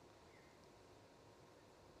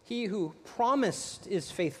 He who promised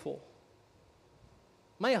is faithful.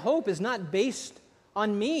 My hope is not based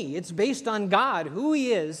on me. It's based on God, who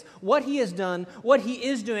He is, what He has done, what He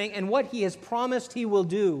is doing, and what He has promised He will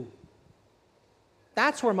do.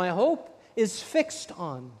 That's where my hope is fixed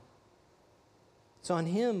on. It's on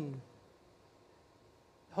Him.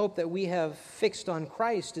 The hope that we have fixed on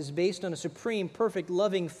Christ is based on a supreme, perfect,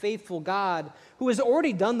 loving, faithful God who has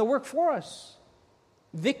already done the work for us.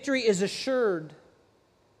 Victory is assured,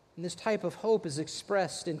 and this type of hope is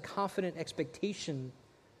expressed in confident expectation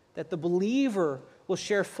that the believer will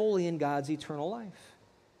share fully in God's eternal life.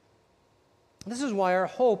 This is why our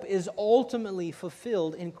hope is ultimately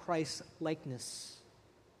fulfilled in Christ's likeness.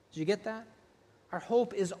 Did you get that? Our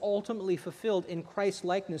hope is ultimately fulfilled in Christ's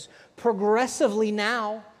likeness, progressively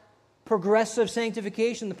now, progressive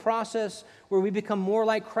sanctification, the process where we become more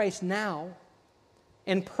like Christ now,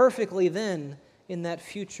 and perfectly then in that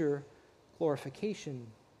future glorification.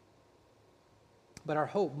 But our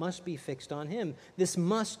hope must be fixed on Him. This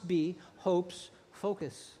must be hope's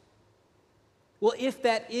focus. Well, if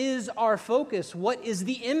that is our focus, what is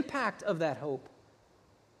the impact of that hope?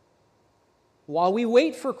 While we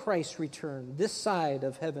wait for Christ's return, this side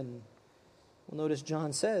of heaven, well, notice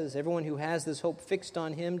John says, everyone who has this hope fixed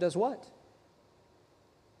on Him does what?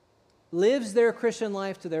 Lives their Christian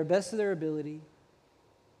life to their best of their ability,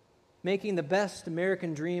 making the best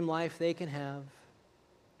American dream life they can have,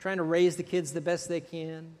 trying to raise the kids the best they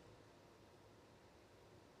can,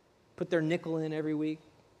 put their nickel in every week.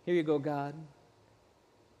 Here you go, God.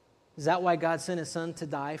 Is that why God sent His Son to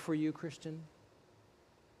die for you, Christian?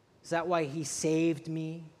 Is that why He saved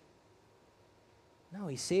me? No,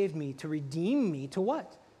 He saved me to redeem me. To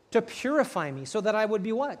what? To purify me so that I would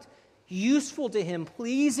be what? Useful to Him,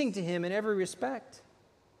 pleasing to Him in every respect.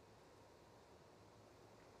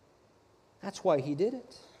 That's why He did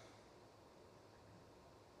it.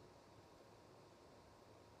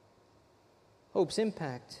 Hope's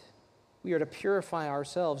impact. We are to purify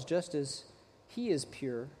ourselves just as He is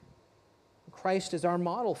pure. Christ is our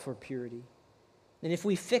model for purity. And if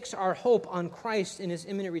we fix our hope on Christ in His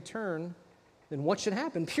imminent return, then what should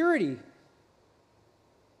happen? Purity.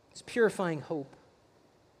 It's purifying hope.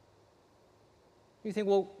 You think,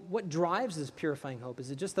 well, what drives this purifying hope?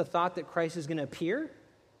 Is it just the thought that Christ is going to appear?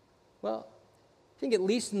 Well, I think at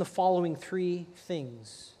least in the following three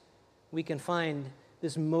things we can find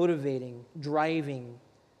this motivating, driving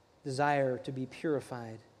desire to be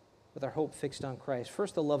purified with our hope fixed on Christ.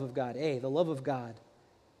 First, the love of God. The love of God.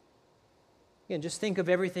 Again, just think of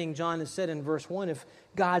everything John has said in verse 1. If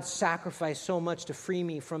God sacrificed so much to free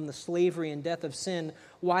me from the slavery and death of sin,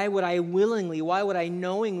 why would I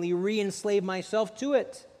knowingly re-enslave myself to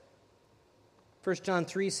it? 1 John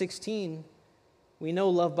 3:16, we know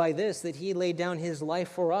love by this, that He laid down His life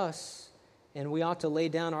for us, and we ought to lay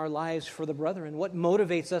down our lives for the brethren. What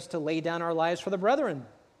motivates us to lay down our lives for the brethren?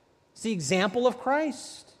 It's the example of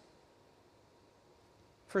Christ.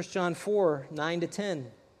 1 John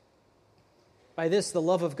 4:9-10. By this, the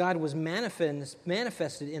love of God was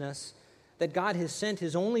manifested in us, that God has sent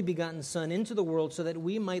His only begotten Son into the world so that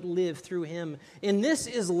we might live through Him. And this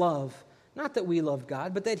is love, not that we loved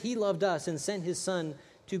God, but that He loved us and sent His Son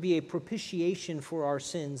to be a propitiation for our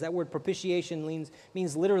sins. That word propitiation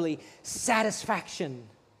means literally satisfaction.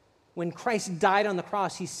 When Christ died on the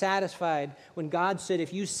cross, He satisfied. When God said,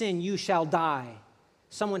 if you sin, you shall die,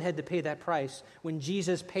 someone had to pay that price. When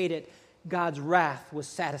Jesus paid it, God's wrath was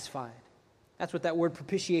satisfied. That's what that word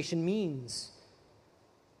propitiation means.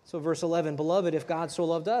 So verse 11, beloved, if God so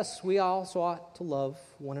loved us, we also ought to love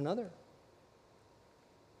one another.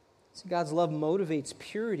 See, God's love motivates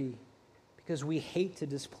purity because we hate to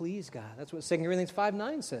displease God. That's what 2 Corinthians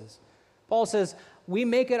 5:9 says. Paul says, we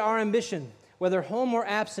make it our ambition, whether home or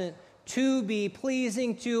absent, to be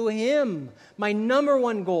pleasing to Him. My number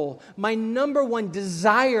one goal, my number one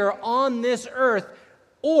desire on this earth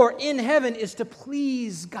or in heaven is to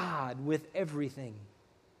please God with everything,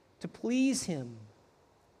 to please Him.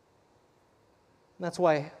 And that's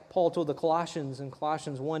why Paul told the Colossians in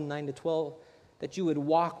Colossians 1:9-12 that you would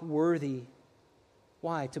walk worthy.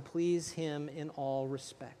 Why? To please Him in all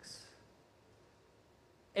respects.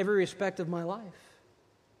 Every respect of my life.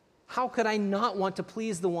 How could I not want to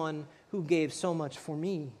please the one who gave so much for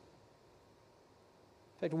me?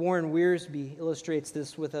 In fact, Warren Wiersbe illustrates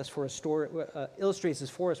this for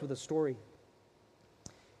us with a story.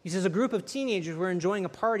 He says a group of teenagers were enjoying a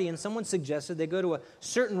party and someone suggested they go to a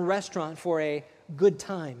certain restaurant for a good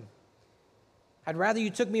time. I'd rather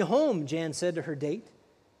you took me home, Jan said to her date.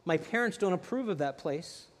 My parents don't approve of that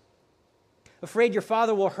place. Afraid your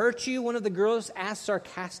father will hurt you? One of the girls asked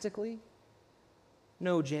sarcastically.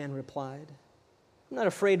 No, Jan replied. I'm not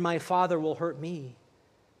afraid my Father will hurt me,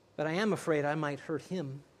 but I am afraid I might hurt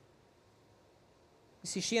him. You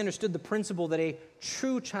see, she understood the principle that a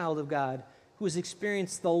true child of God who has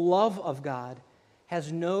experienced the love of God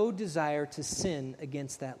has no desire to sin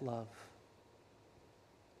against that love.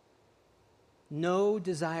 No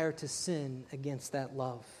desire to sin against that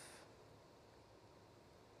love.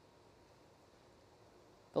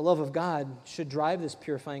 The love of God should drive this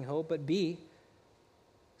purifying hope, but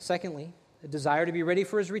secondly, a desire to be ready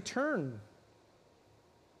for his return.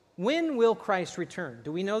 When will Christ return?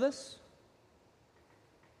 Do we know this?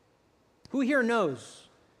 Who here knows?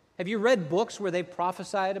 Have you read books where they've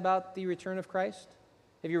prophesied about the return of Christ?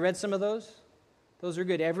 Have you read some of those? Those are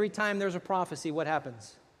good. Every time there's a prophecy, what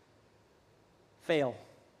happens? Fail.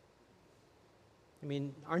 I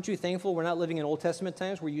mean, aren't you thankful we're not living in Old Testament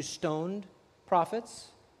times where you stoned prophets?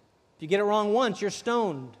 If you get it wrong once, you're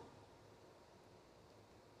stoned.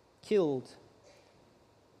 Killed.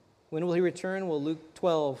 When will he return? Well, Luke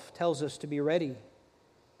 12 tells us to be ready,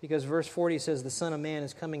 because verse 40 says, the Son of Man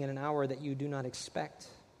is coming in an hour that you do not expect.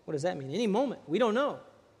 What does that mean? Any moment. We don't know.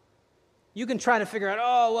 You can try to figure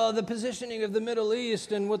out, the positioning of the Middle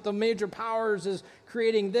East and what the major powers is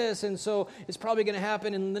creating this, and so it's probably going to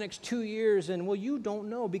happen in the next 2 years. And, you don't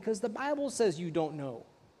know, because the Bible says you don't know.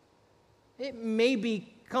 It may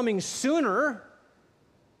be coming sooner,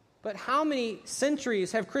 but how many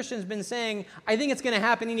centuries have Christians been saying, I think it's going to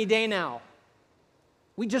happen any day now?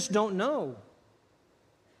 We just don't know.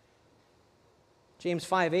 James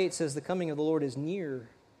 5:8 says the coming of the Lord is near.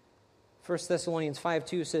 1 Thessalonians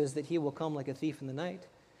 5:2 says that he will come like a thief in the night.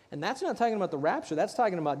 And that's not talking about the rapture. That's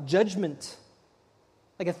talking about judgment.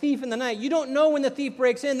 Like a thief in the night. You don't know when the thief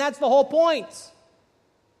breaks in. That's the whole point.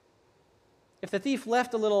 If the thief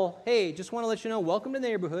left a little, hey, just want to let you know, welcome to the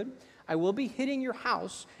neighborhood. I will be hitting your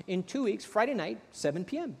house in 2 weeks, Friday night, 7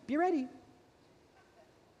 p.m. Be ready.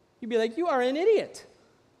 You'd be like, you are an idiot.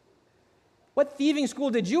 What thieving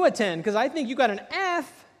school did you attend? Because I think you got an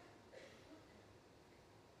F.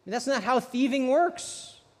 That's not how thieving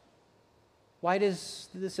works. Why does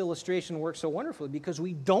this illustration work so wonderfully? Because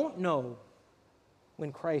we don't know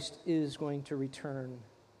when Christ is going to return.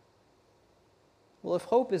 Well, if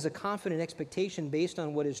hope is a confident expectation based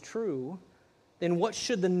on what is true, then what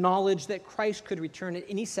should the knowledge that Christ could return at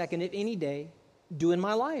any second, at any day, do in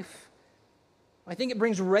my life? I think it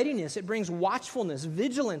brings readiness, it brings watchfulness,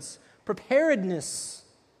 vigilance, preparedness.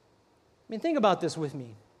 I mean, think about this with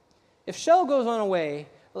me. If Shell goes on away,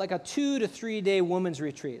 like a 2 to 3 day women's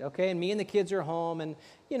retreat, okay, and me and the kids are home, and,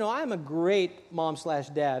 I'm a great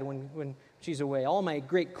mom/dad when she's away. All my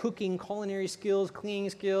great cooking, culinary skills, cleaning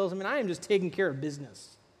skills, I am just taking care of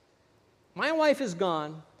business. My wife is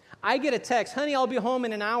gone. I get a text, honey, I'll be home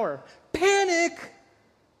in an hour. Panic!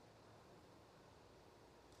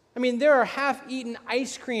 There are half-eaten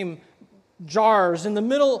ice cream jars in the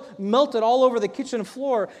middle, melted all over the kitchen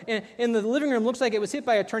floor, and the living room looks like it was hit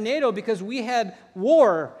by a tornado because we had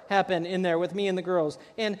war happen in there with me and the girls.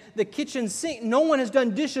 And the kitchen sink, no one has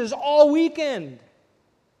done dishes all weekend.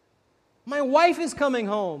 My wife is coming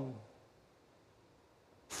home,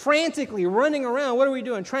 frantically running around. What are we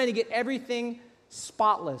doing? Trying to get everything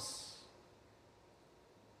spotless.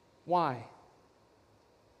 Why?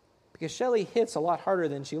 Because Shelley hits a lot harder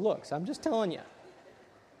than she looks. I'm just telling you.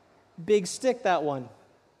 Big stick, that one.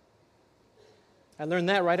 I learned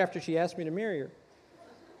that right after she asked me to marry her.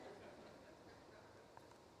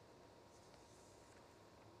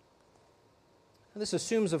 This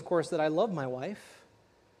assumes, of course, that I love my wife,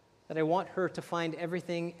 that I want her to find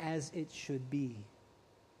everything as it should be,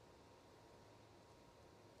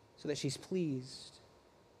 so that she's pleased.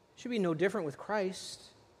 It should be no different with Christ.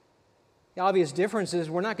 The obvious difference is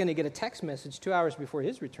we're not going to get a text message 2 hours before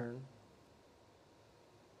his return.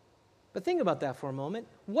 But think about that for a moment.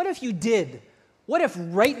 What if you did? What if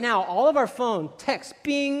right now all of our phone text,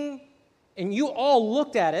 bing, and you all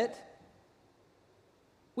looked at it?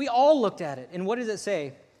 We all looked at it. And what does it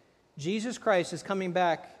say? Jesus Christ is coming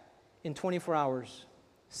back in 24 hours.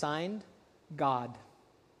 Signed, God.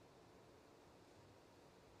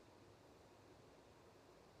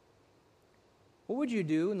 What would you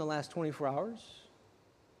do in the last 24 hours?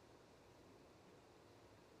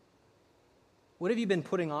 What have you been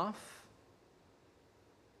putting off?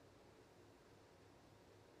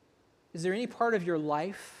 Is there any part of your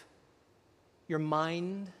life, your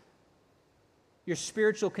mind, your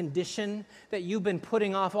spiritual condition that you've been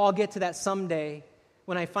putting off? Oh, I'll get to that someday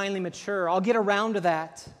when I finally mature. I'll get around to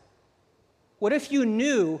that. What if you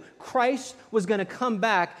knew Christ was going to come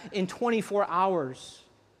back in 24 hours?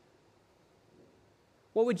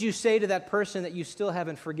 What would you say to that person that you still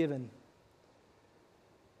haven't forgiven?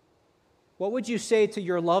 What would you say to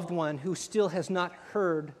your loved one who still has not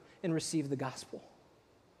heard and received the gospel?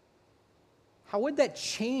 How would that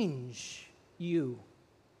change you?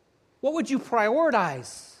 What would you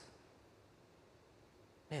prioritize?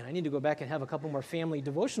 Man, I need to go back and have a couple more family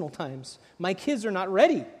devotional times. My kids are not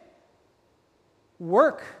ready.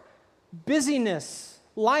 Work, busyness,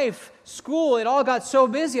 life, school, it all got so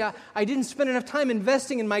busy. I didn't spend enough time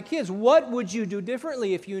investing in my kids. What would you do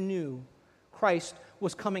differently if you knew Christ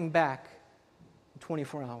was coming back in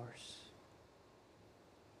 24 hours?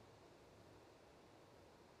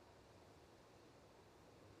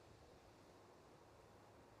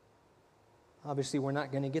 Obviously, we're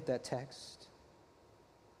not going to get that text.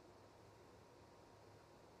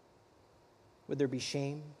 Would there be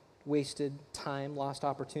shame, wasted time, lost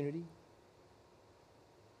opportunity?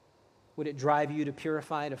 Would it drive you to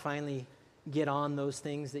purify, to finally get on those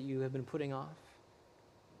things that you have been putting off?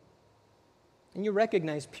 And you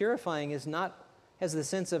recognize purifying has the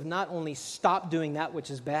sense of not only stop doing that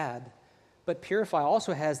which is bad, but purify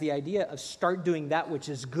also has the idea of start doing that which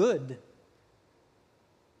is good.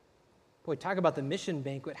 Boy, talk about the mission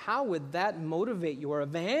banquet. How would that motivate your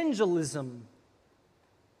evangelism?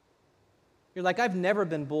 You're like, I've never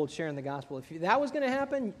been bold sharing the gospel. If that was going to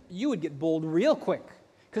happen, you would get bold real quick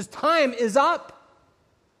because time is up.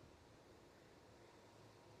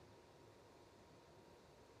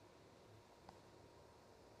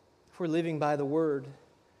 If we're living by the word,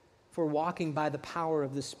 if we're walking by the power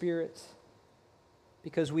of the Spirit,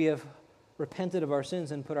 because we have repented of our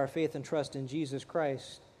sins and put our faith and trust in Jesus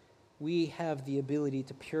Christ, we have the ability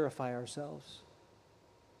to purify ourselves,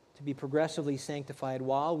 to be progressively sanctified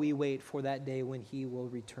while we wait for that day when He will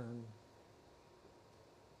return.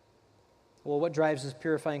 Well, what drives this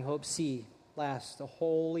purifying hope? C, last, a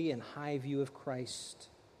holy and high view of Christ.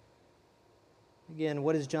 Again,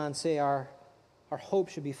 what does John say? Our hope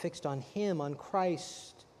should be fixed on Him, on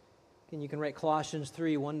Christ. Again, you can write Colossians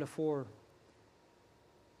 3, 1-4.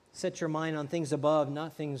 Set your mind on things above,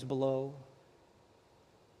 not things below.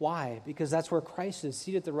 Why? Because that's where Christ is,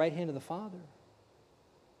 seated at the right hand of the Father.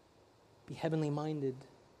 Be heavenly minded.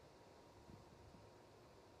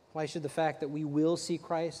 Why should the fact that we will see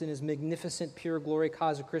Christ in His magnificent, pure glory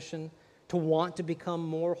cause a Christian to want to become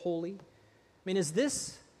more holy? I mean, is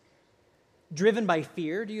this driven by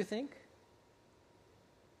fear, do you think?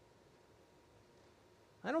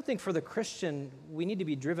 I don't think for the Christian we need to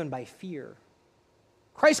be driven by fear.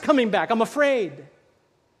 Christ's coming back, I'm afraid.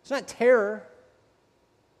 It's not terror.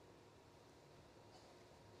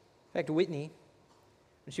 In fact, Whitney,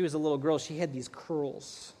 when she was a little girl, she had these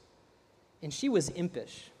curls. And she was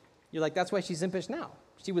impish. You're like, that's why she's impish now.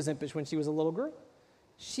 She was impish when she was a little girl.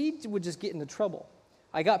 She would just get into trouble.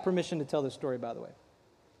 I got permission to tell this story, by the way,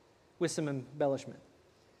 with some embellishment.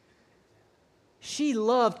 She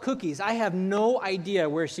loved cookies. I have no idea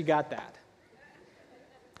where she got that.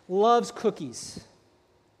 Loves cookies.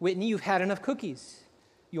 Whitney, you've had enough cookies.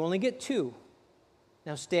 You only get 2.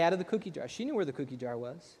 Now stay out of the cookie jar. She knew where the cookie jar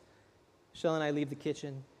was. Shell and I leave the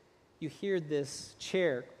kitchen. You hear this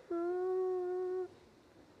chair.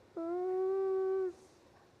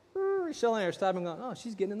 Shell and I are stopping and going, oh,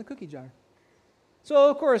 she's getting in the cookie jar. So,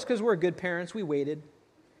 of course, because we're good parents, we waited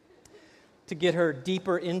to get her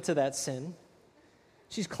deeper into that sin.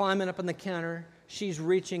 She's climbing up on the counter. She's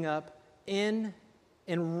reaching up in,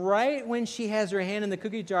 and right when she has her hand in the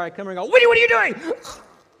cookie jar, I come over and go, Whitney, what are you doing?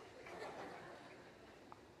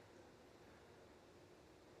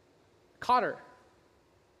 Caught her.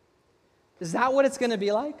 Is that what it's going to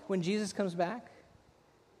be like when Jesus comes back?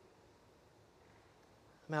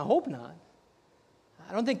 I mean, I hope not.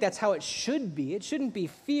 I don't think that's how it should be. It shouldn't be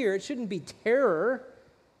fear. It shouldn't be terror.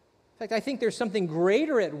 In fact, I think there's something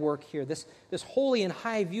greater at work here. This holy and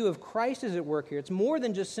high view of Christ is at work here. It's more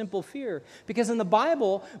than just simple fear. Because in the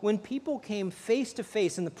Bible, when people came face to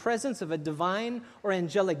face in the presence of a divine or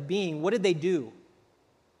angelic being, what did they do?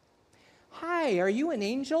 Hi, are you an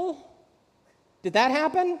angel? Did that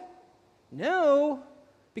happen? No,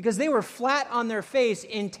 because they were flat on their face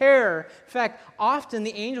in terror. In fact, often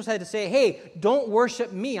the angels had to say, hey, don't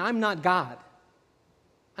worship me. I'm not God.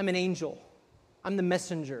 I'm an angel. I'm the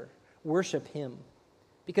messenger. Worship Him.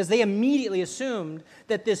 Because they immediately assumed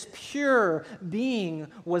that this pure being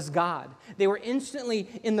was God. They were instantly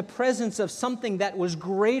in the presence of something that was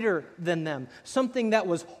greater than them, something that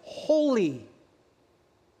was holy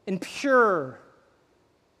and pure.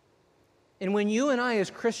 And when you and I as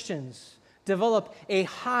Christians develop a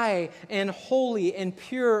high and holy and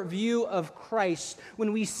pure view of Christ,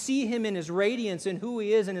 when we see Him in His radiance and who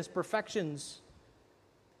He is and His perfections,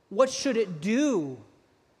 what should it do?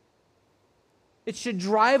 It should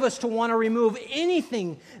drive us to want to remove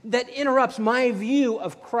anything that interrupts my view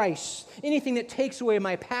of Christ, anything that takes away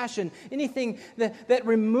my passion, anything that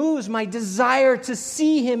removes my desire to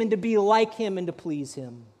see Him and to be like Him and to please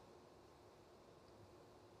Him.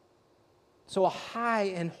 So a high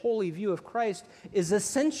and holy view of Christ is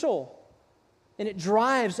essential, and it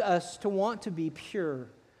drives us to want to be pure,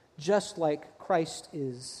 just like Christ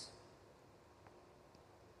is.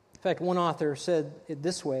 In fact, one author said it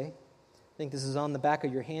this way. I think this is on the back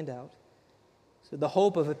of your handout. So the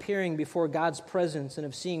hope of appearing before God's presence and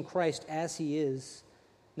of seeing Christ as He is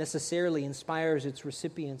necessarily inspires its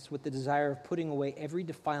recipients with the desire of putting away every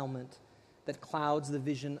defilement that clouds the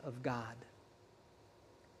vision of God.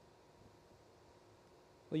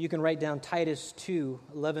 Well, you can write down Titus 2,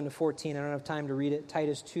 11 to 14. I don't have time to read it.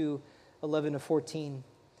 Titus 2, 11 to 14.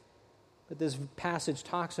 But this passage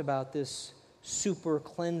talks about this super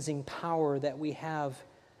cleansing power that we have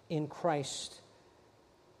in Christ.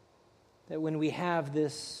 That when we have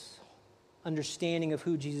this understanding of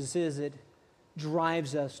who Jesus is, it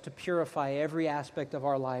drives us to purify every aspect of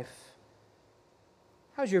our life.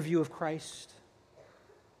 How's your view of Christ?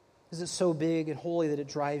 Is it so big and holy that it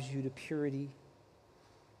drives you to purity?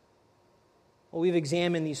 Well, we've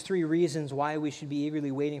examined these 3 reasons why we should be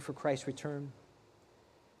eagerly waiting for Christ's return.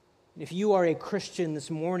 If you are a Christian this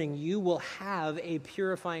morning, you will have a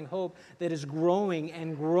purifying hope that is growing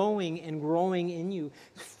and growing and growing in you,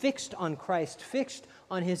 fixed on Christ, fixed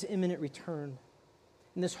on His imminent return.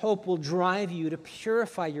 And this hope will drive you to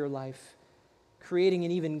purify your life, creating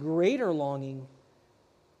an even greater longing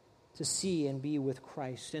to see and be with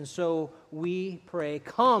Christ. And so we pray,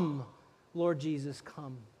 come, Lord Jesus,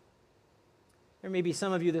 come. There may be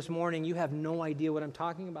some of you this morning, you have no idea what I'm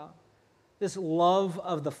talking about. This love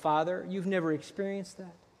of the Father, you've never experienced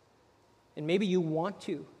that. And maybe you want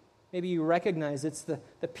to. Maybe you recognize it's the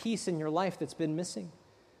peace in your life that's been missing.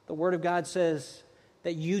 The Word of God says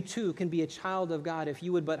that you too can be a child of God if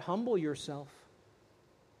you would but humble yourself,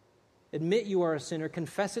 admit you are a sinner,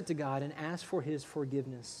 confess it to God, and ask for His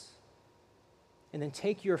forgiveness. And then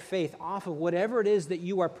take your faith off of whatever it is that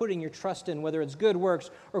you are putting your trust in, whether it's good works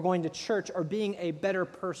or going to church or being a better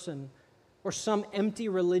person, or some empty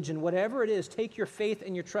religion, whatever it is, take your faith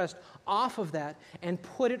and your trust off of that and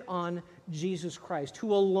put it on Jesus Christ,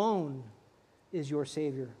 who alone is your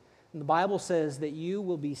Savior. And the Bible says that you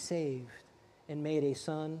will be saved and made a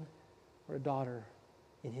son or a daughter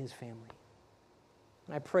in His family.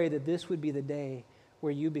 And I pray that this would be the day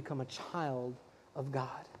where you become a child of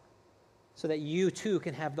God, so that you too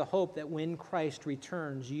can have the hope that when Christ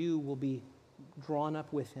returns, you will be drawn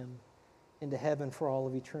up with Him into heaven for all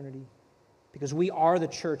of eternity. Because we are the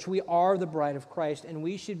church, we are the bride of Christ, and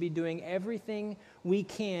we should be doing everything we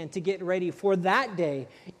can to get ready for that day,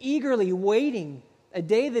 eagerly waiting, a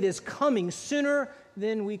day that is coming sooner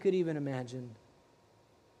than we could even imagine.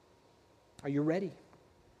 Are you ready?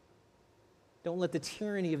 Don't let the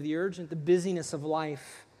tyranny of the urgent, the busyness of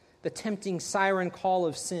life, the tempting siren call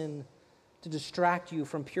of sin to distract you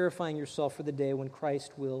from purifying yourself for the day when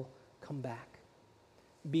Christ will come back.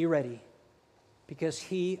 Be ready, because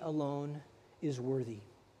He alone is worthy.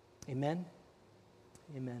 Amen?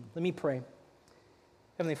 Amen. Let me pray.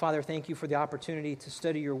 Heavenly Father, thank You for the opportunity to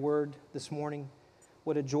study Your Word this morning.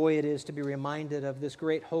 What a joy it is to be reminded of this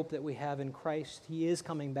great hope that we have in Christ. He is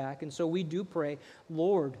coming back, and so we do pray,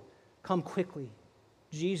 Lord, come quickly.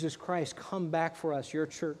 Jesus Christ, come back for us, Your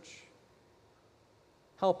church.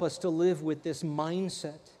 Help us to live with this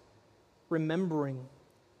mindset, remembering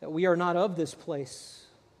that we are not of this place,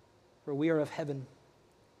 for we are of heaven.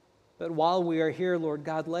 But while we are here, Lord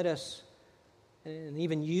God, let us and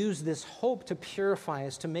even use this hope to purify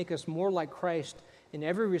us, to make us more like Christ in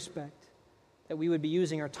every respect, that we would be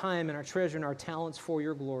using our time and our treasure and our talents for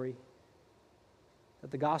Your glory, that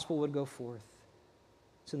the gospel would go forth.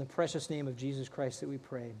 It's in the precious name of Jesus Christ that we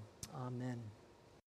pray. Amen.